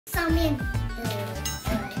上面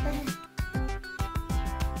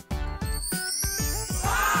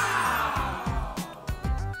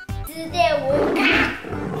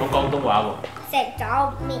講廣東話喎。食咗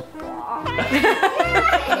面果。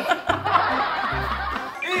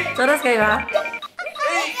做得可以嗎？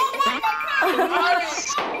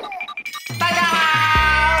大家好，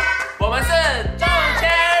我們是周千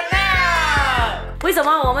樂。為什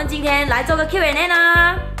麼我們今天來做個 Q&A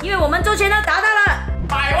呢？因為我們周千樂達到了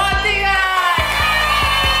100萬訂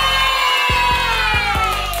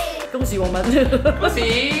閱，恭喜我們！恭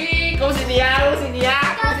喜恭喜你啊！恭喜你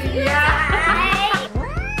啊！恭喜你啊！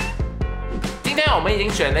今天我們已經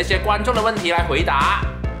選了一些觀眾的問題來回答，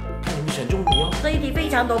看你們選中你哦。這一題非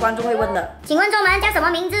常多觀眾會問的。請問Jo們叫什麼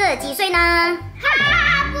名字？幾歲呢？哈，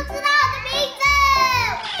不知道我的名字。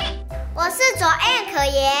我是Joyann可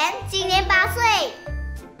言，今年8歲。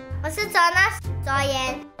我是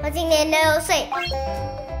Joyann，我今年6歲。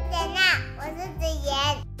Janna，我是子妍，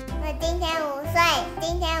我今年5歲。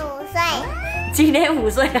今年5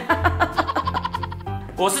歲啊！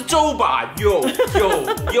我是Jo爸，又，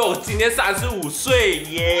今年35歲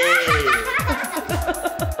耶。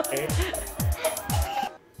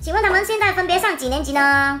請問他們現在分別上幾年級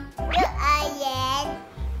呢？幼兒園，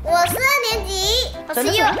我是2年級，我是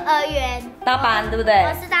幼兒園大班對不對？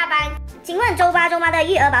我是大班。請問Jo爸Jo媽的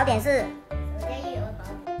育兒寶典是？什麼叫育兒寶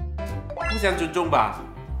典？互相尊重吧。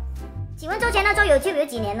請問周前呢做YouTube有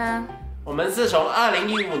幾年呢？我們是從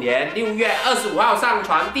2015年6月25號上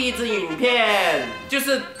傳第一支影片，就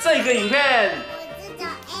是這個影片。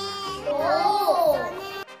哦。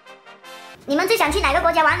你們最想去哪個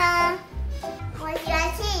國家玩呢？我喜歡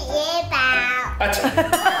去怡保。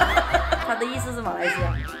他的意思是馬來西亞。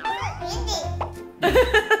雲頂。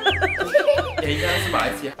也應該是馬來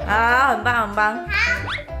西亞。好，很棒，很棒。好，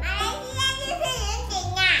馬來西亞就是雲頂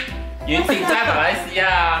啊。雲頂在馬來西亞。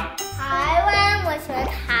台灣，我喜歡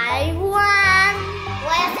台灣。我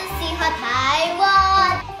也是喜歡台灣。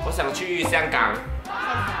我想去香港。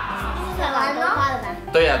台灣咯。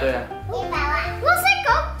對呀，對呀。100萬。我識講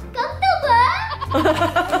德文。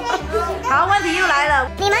好，問題又來了。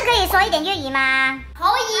你們可以說一點粵語嗎？可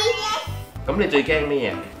以。咁你最驚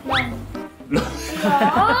咩嘢？龍。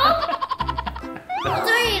我最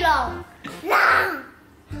龍。狼。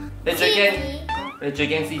你最驚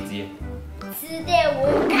獅子？獅子會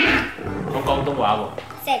講廣東話喎。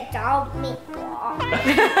食咗面果。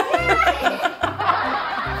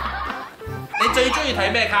你最中意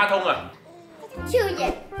睇咩卡通啊？超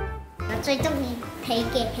人。我最中意睇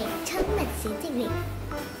嘅係寵物小精靈。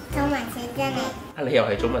寵物小精靈。啊，你又係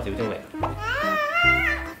寵物小精靈。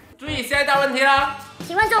注意下一道問題啦。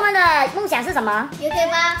請問Jo們的夢想是什麼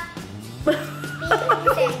？YouTuber。變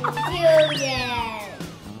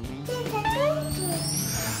成公主。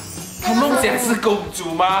他夢想是公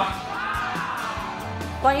主嗎？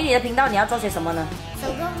關於你的頻道，你要做些什麼呢？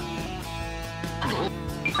手工。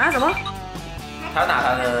啊？什麼？他拿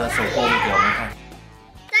他的手工給我們看。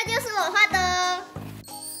這就是我畫的。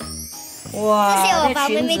哇，這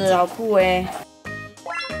裙子好酷哎！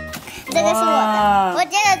這個是我的，我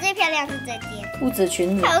覺得最漂亮是這件。不止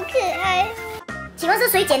裙子。好可愛。請問是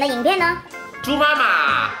誰剪的影片呢豬媽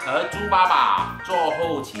媽和豬爸爸做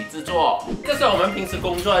後期製作，這是我們平時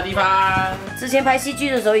工作的地方。之前拍戲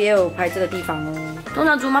劇的時候也有拍這個地方哦。通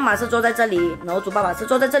常豬媽媽是坐在這裡，然後豬爸爸是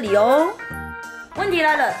坐在這裡哦。問題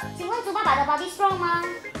來了，請問豬爸爸的 body strong 嗎？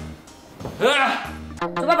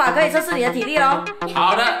豬爸爸可以測試你的體力哦。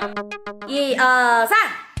好的。1、2、3。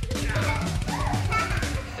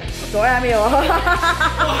左還沒有。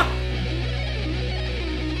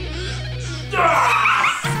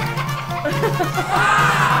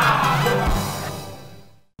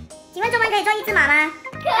請問Jo們可以做1隻馬嗎？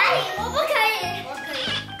可以，我不可以。我可以。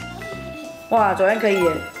哇，左人可以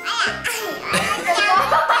耶。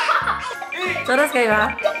做得可以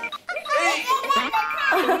嗎？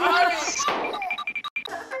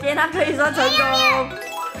天他可以算成功。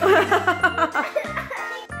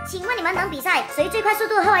請問你們能比賽誰最快速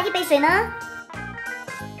度喝完1杯水呢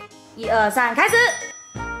？1、2、3，開始。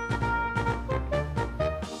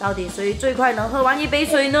到底誰最快能喝完1杯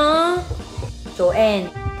水呢？Joyann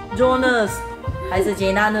Jonnes還是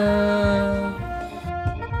Janna呢？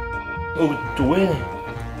哦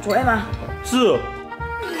Joyann嗎？是。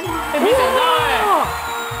沒想到哎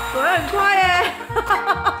，Joyann很快耶。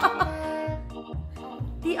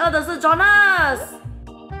第2的是Jonnes。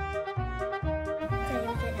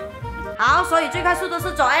好，所以最快速度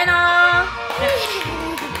是Joyann哦。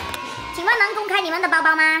請問能公開你們的包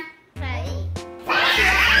包嗎？可以。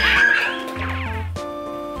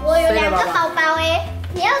我有2個包包哎，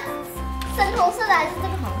你要深紅色的還是這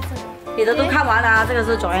個紅色的？你的都看完了，这个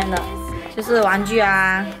是Joyann的，就是玩具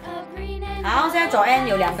啊。好，现在Joyann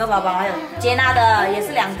有2个包包，还有Janna的也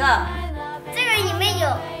是2个。这个里面有，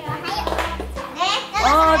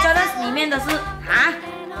哦，Janna里面的是啊，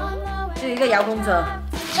就一个遥控车。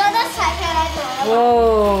我的踩下来走了。哦。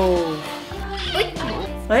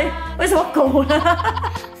哎，为什么狗呢？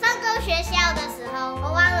上周学校的时候，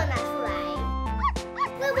我忘了拿出来。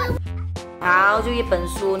好，就一本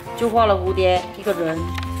书，就画了蝴蝶，一个人，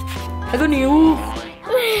还有个牛。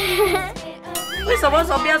为什么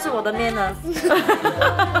说不要吃我的面呢？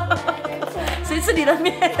谁吃你的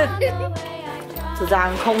面？纸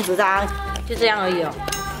张，空纸张，就这样而已哦。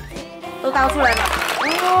都倒出来了。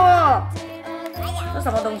哇，这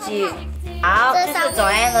什么东西？好，这是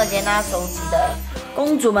Joyann和Janna收集的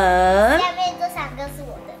公主们。下面这3个是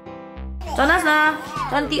我的。Jonas呢？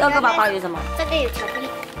那第2个包包有什么？这个有巧克力。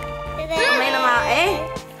没了吗？哎，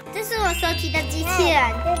这是我收集的机器人。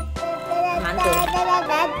难得。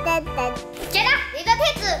觉得一个贴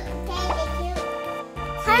纸，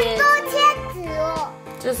很多贴纸哦。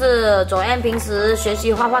这是Joyann平时学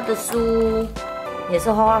习画画的书，也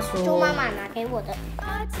是画画书。猪妈妈拿给我的。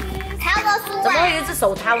还有个书。怎么会有一只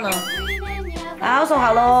手套呢？好，收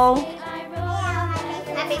好喽。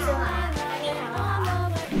还没收好。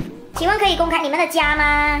请问可以公开你们的家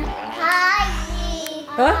吗？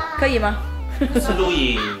可以。可以吗？是录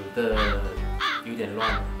影的，有点乱。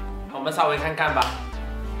我们稍微看看吧。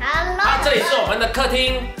好，这里是我们的客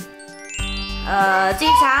厅。经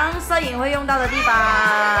常摄影会用到的地方。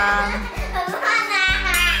很乱啊。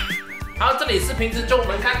好，这里是平时就我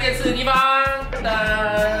们看电视的地方。我们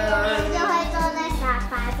就会坐在沙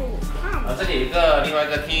发这里看。这里有一个另外一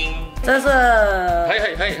个厅。这是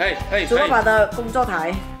猪爸爸的工作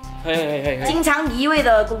台。经常移位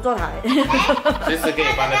的工作台，随时可以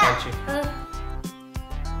搬来搬去。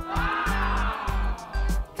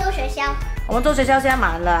周学校，我们周学校现在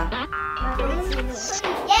满了。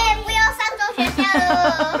耶，不要上周学校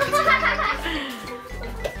了。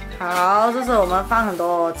好，这是我们放很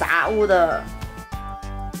多杂物的。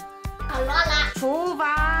好乱啦！厨房。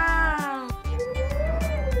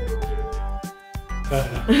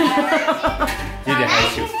有点害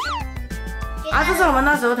羞。啊，这是我们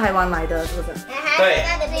那时候台湾买的，是不是？对。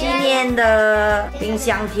纪念的冰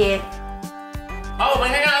箱贴。好，我们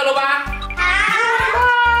看看2楼吧。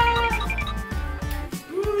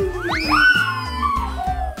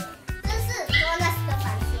这是Jonas的房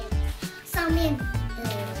间，上面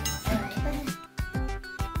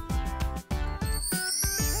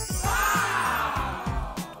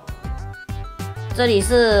这里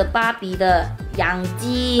是芭比的养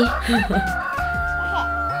鸡。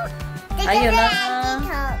还有呢？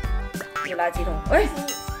有垃圾桶。哎，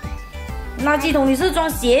垃圾桶你是装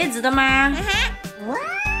鞋子的吗？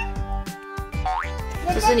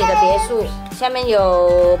这是你的别墅，下面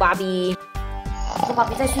有芭比。这芭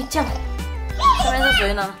比在睡觉。下面是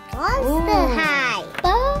谁呢？我是海豹。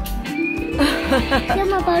要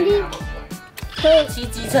吗，宝莉？会骑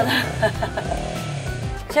机车的。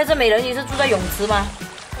现在这美人鱼是住在泳池吗？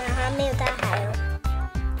还没有到海哦。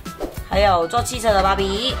还有坐汽车的芭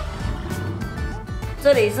比。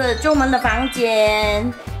这里是Jo们的房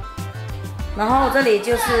间，然后这里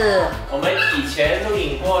就是我们以前录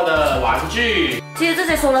影过的玩具。其实这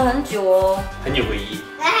些收了很久哦，很有回忆。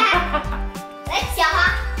来，小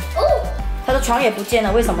花，哦，他的床也不见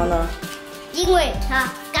了，为什么呢？因为它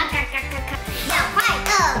嘎嘎嘎嘎嘎，小快乐。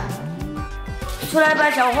出来吧，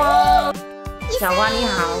小花。小花你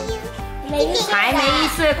好。还没1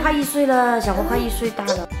岁，快1岁了，小花快1岁大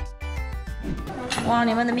了。哇，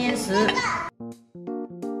你们的面食。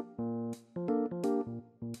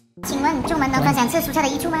请问Jo们能分享吃蔬菜的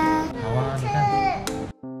益处吗？好啊，你看。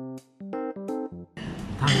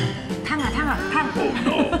烫。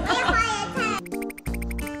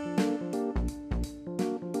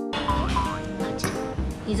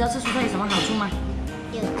你知道吃蔬菜有什么好处吗？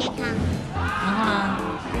有健康。然后呢？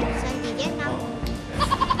身体健康。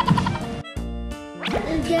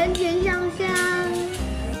甜甜香香。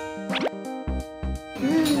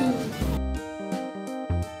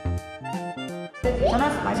小那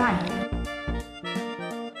白菜。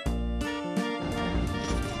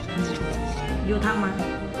有汤吗？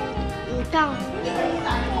有汤。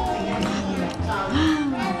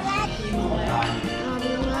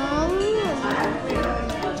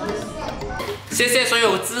谢谢所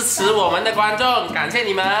有支持我们的观众，感谢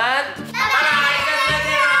你们。